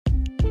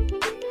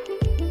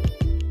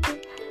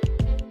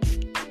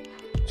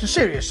It's a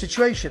serious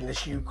situation,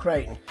 this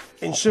Ukraine.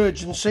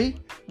 Insurgency,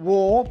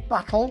 war,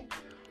 battle,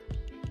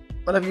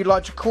 whatever you'd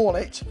like to call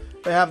it.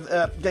 They have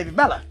David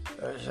Mellor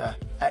as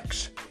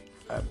ex-minister.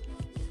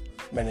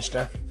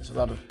 There's a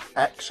lot of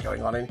ex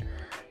going on in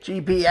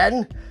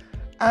GBN.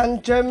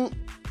 And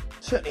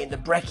certainly in the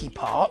Brecky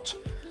part.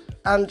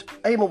 And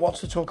Eamon wants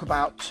to talk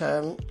about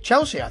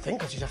Chelsea, I think,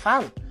 because he's a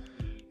fan.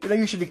 You know,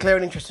 you should declare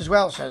an interest as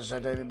well, says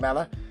David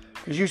Mellor,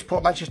 because you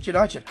support Manchester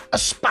United. A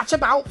spat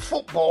about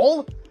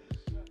football?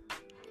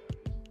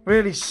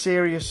 Really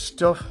serious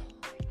stuff.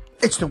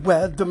 It's the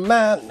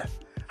weatherman.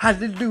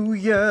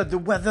 Hallelujah, the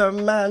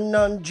weatherman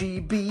on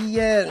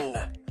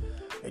GBN.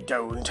 They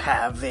don't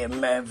have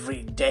him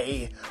every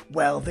day.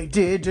 Well, they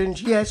didn't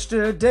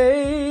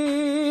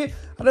yesterday.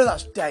 I know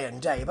that's day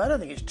and day, but I don't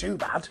think it's too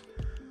bad.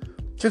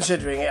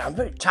 Considering it, I'm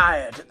very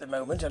tired at the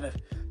moment and I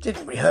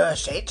didn't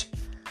rehearse it.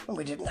 And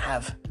we didn't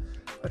have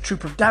a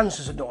troupe of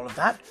dancers and all of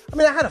that. I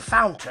mean, I had a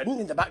fountain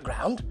in the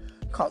background.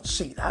 Can't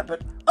see that,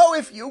 but oh,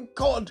 if you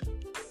could.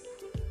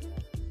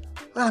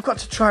 Well, I've got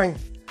to try and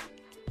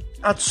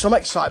add some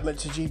excitement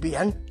to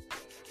GBN.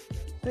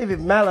 David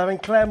Mellor and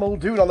Claire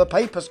Muldoon on the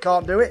papers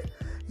can't do it.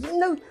 You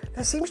know,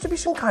 there seems to be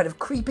some kind of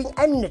creeping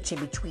enmity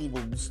between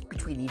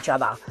each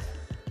other.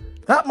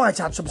 That might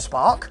add some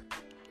spark.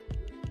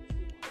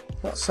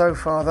 Not so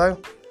far,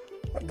 though.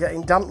 Not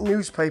getting damp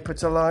newspaper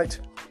to light.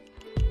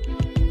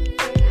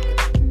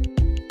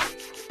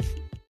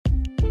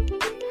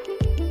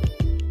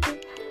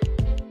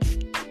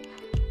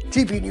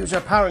 GB News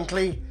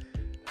apparently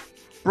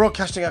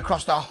broadcasting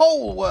across the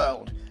whole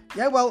world.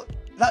 Yeah, well,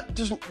 that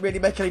doesn't really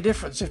make any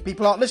difference if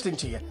people aren't listening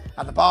to you.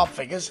 And the Barb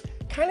figures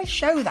kind of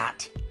show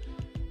that.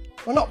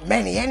 Well, not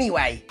many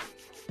anyway.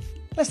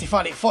 Unless they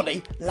find it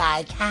funny,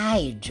 like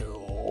I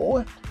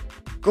do.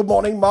 Good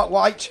morning, Mark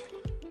White,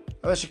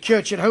 a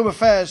Security and Home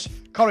Affairs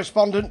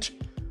correspondent,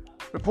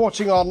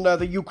 reporting on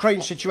the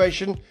Ukraine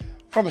situation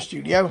from a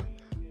studio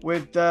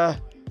with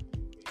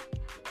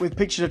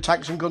pictures of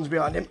tanks and guns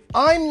behind him.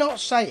 I'm not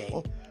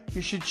saying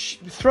you should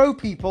throw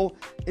people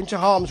into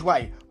harm's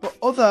way, but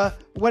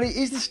when it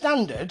is the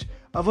standard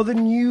of other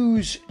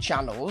news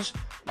channels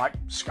like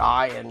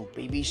Sky and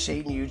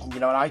BBC News and,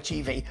 and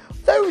ITV,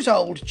 those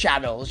old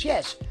channels,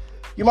 yes,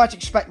 you might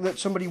expect that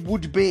somebody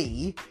would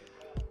be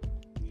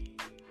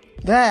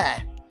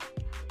there,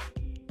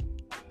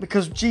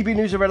 because GB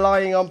News are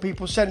relying on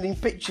people sending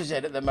pictures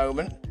in at the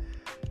moment.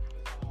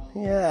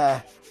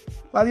 Yeah.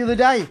 Well, the other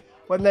day,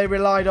 when they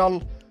relied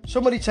on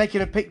somebody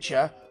taking a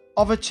picture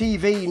of a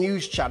TV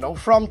news channel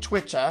from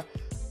Twitter,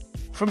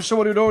 from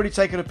someone who'd already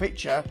taken a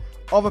picture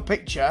of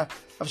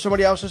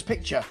somebody else's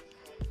picture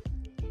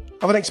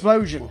of an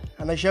explosion,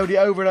 and they showed it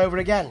over and over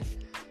again.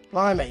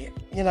 Blimey,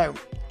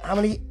 how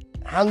many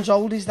hands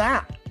old is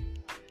that?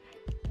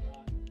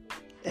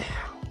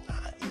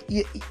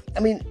 I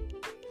mean,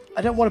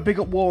 I don't want to big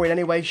up war in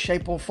any way,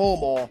 shape or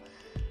form, or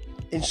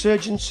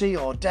insurgency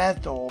or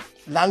death or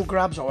land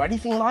grabs or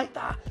anything like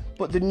that.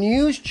 But the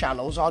news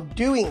channels are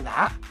doing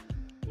that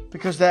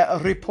because they're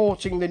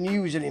reporting the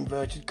news in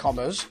inverted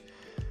commas.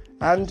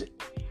 And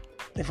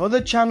if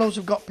other channels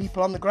have got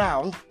people on the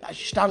ground, that's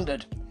your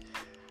standard.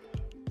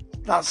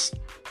 That's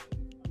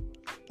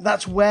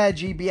where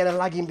GBN are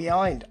lagging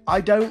behind.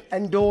 I don't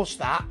endorse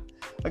that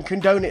and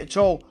condone it at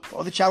all, but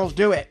other channels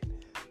do it.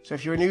 So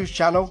if you're a news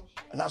channel,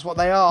 and that's what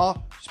they are,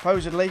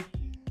 supposedly,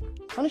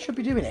 kind of should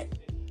be doing it.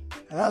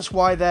 And that's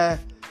why they're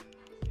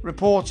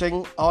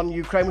reporting on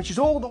Ukraine, which is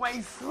all the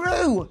way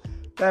through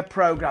their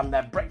programme,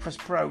 their breakfast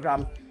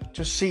programme,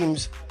 just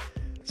seems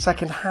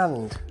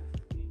second-hand.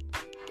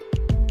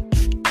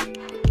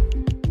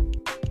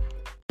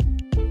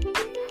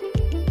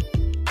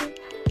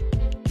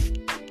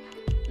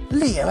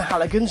 Liam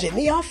Halligan's in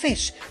the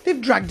office. They've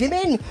dragged him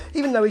in,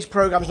 even though his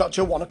programme's not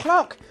till 1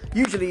 o'clock.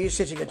 Usually he's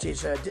sitting at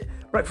his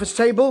breakfast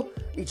table,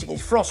 eating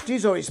his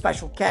Frosties or his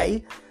Special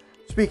K,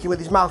 speaking with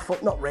his mouth full,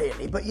 not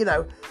really, but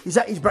he's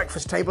at his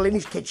breakfast table in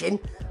his kitchen.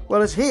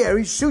 Whereas here,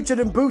 he's suited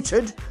and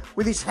booted,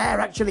 with his hair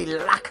actually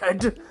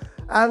lacquered,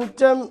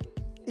 and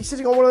he's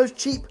sitting on one of those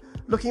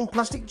cheap-looking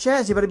plastic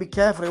chairs. You better be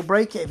careful; he'll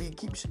break it if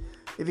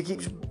he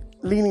keeps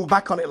leaning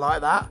back on it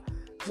like that.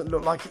 Doesn't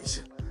look like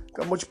it's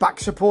got much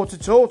back support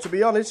at all, to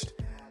be honest.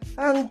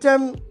 And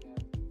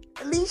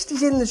at least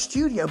he's in the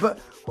studio. But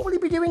what will he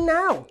be doing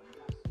now?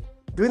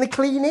 Doing the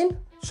cleaning,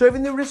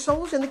 serving the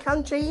rissoles in the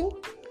canteen,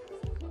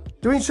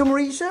 doing some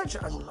research.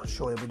 I'm not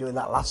sure he'll be doing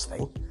that last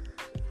thing.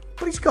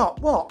 But he's got,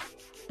 what?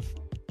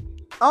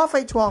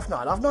 8:30 to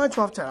 9:30,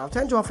 9:30 to 10,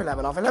 10 to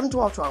 11, 11 to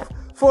 12,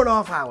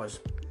 4.5 hours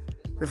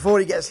before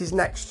he gets his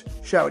next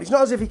show. And it's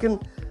not as if he can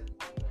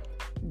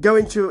go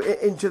into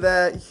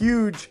their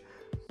huge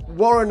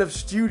warren of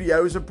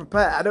studios and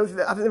prepare. I think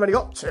they've only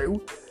got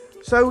 2.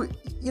 So,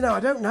 I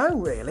don't know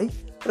really. I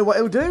don't know what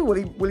he'll do.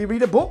 Will he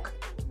read a book?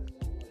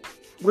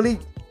 Will he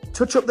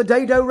touch up the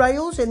dado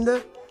rails in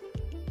the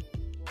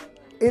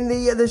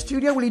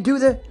studio? Will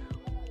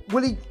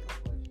he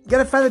get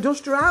a feather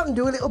duster out and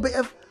do a little bit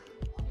of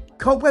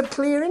cobweb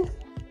clearing?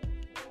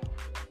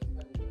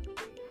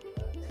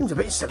 Seems a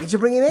bit silly to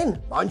bring him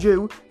in. Mind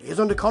you, he is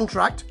under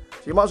contract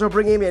So you might as well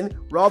bring him in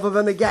rather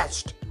than a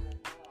guest.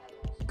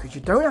 Because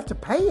you don't have to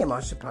pay him, I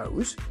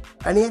suppose.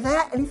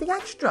 Anything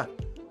extra.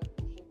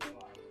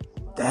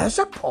 There's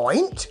a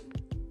point.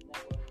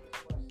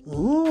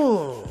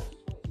 And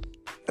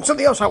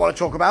something else I want to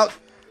talk about,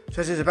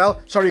 says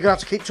Isabel. Sorry, you're going to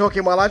have to keep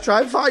talking while I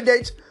try and find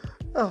it.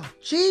 Oh,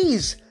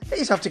 jeez. Get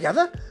yourself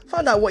together.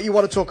 Find out what you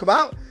want to talk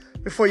about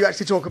before you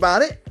actually talk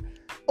about it.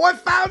 Oh, I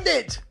found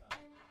it.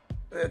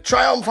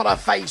 Triumph on her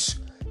face.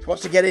 She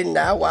wants to get in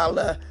now while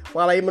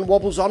Eamon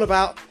wobbles on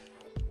about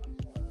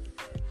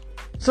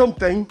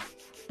something.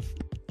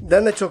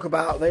 Then they look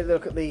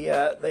at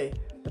the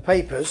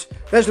papers.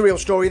 There's the real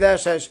story there,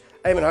 says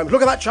Eamon Holmes.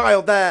 Look at that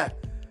child there.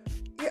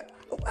 Yeah,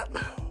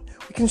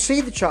 we can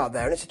see the child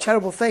there, and it's a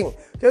terrible thing.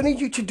 They don't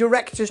need you to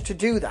direct us to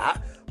do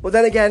that. But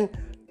then again,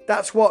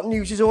 that's what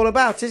news is all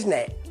about, isn't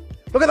it?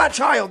 Look at that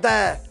child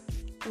there.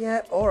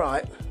 Yeah, all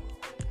right.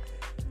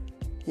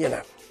 You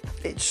know,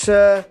 it's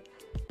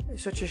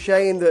such a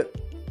shame that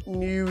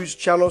news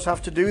channels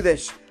have to do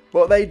this,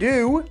 but they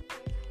do.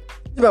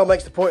 Isabel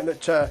makes the point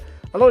that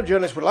a lot of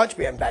journalists would like to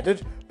be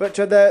embedded, but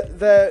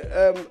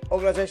their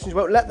organisations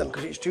won't let them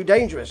because it's too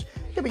dangerous.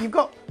 Yeah,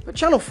 but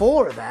Channel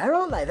 4 are there,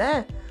 aren't they?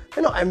 They're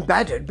not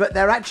embedded, but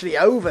they're actually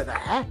over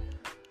there.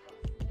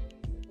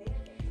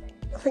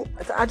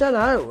 I don't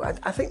know.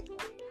 I think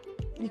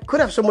you could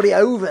have somebody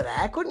over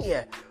there, couldn't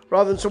you?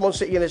 Rather than someone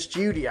sitting in a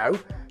studio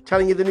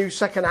telling you the news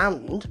second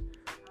hand.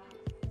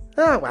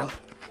 Ah, well.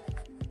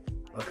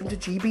 Welcome to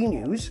GB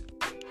News.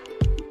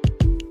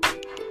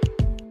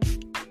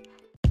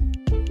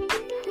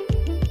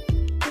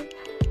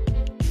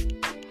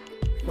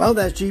 Well,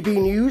 there's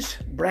GB News.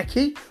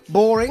 Brekkie.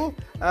 Boring.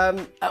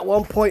 At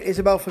one point,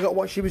 Isabel forgot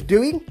what she was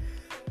doing.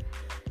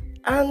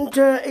 And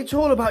it's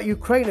all about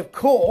Ukraine, of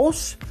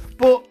course,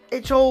 but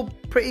it's all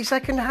pretty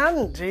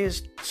second-hand.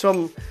 Here's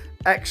some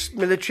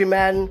ex-military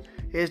men.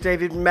 Here's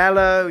David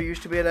Mello, who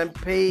used to be an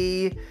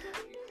MP.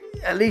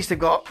 At least they've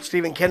got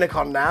Stephen Kinnock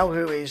on now,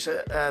 who is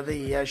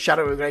the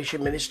Shadow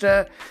Immigration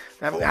Minister.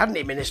 They haven't had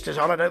any ministers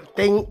on, I don't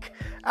think.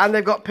 And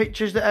they've got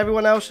pictures that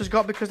everyone else has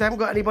got because they haven't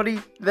got anybody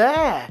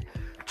there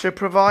to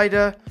provide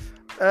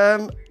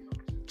the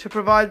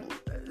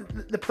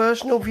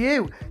personal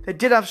view. They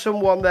did have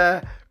someone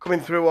there coming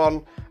through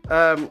on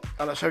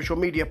a social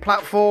media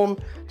platform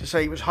to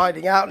say he was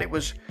hiding out, and it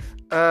was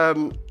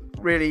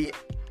really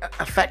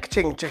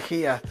affecting to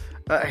hear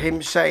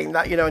him saying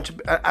that, you know,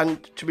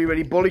 and to be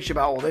really bullish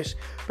about all this.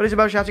 But it's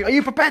about shouting, "Are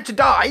you prepared to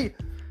die?"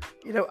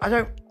 You know,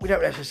 we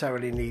don't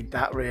necessarily need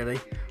that, really.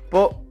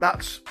 But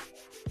that's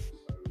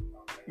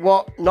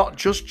what not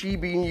just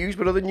GB News,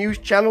 but other news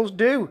channels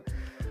do.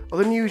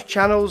 Other news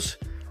channels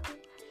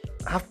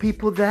have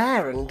people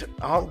there and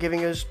aren't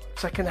giving us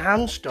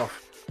second-hand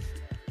stuff.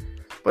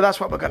 But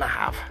that's what we're going to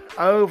have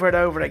over and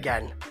over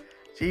again.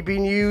 GB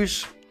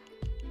News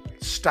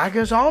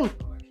staggers on.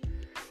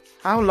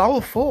 How long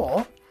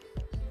for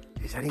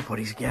is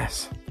anybody's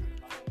guess.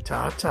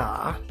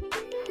 Ta-ta.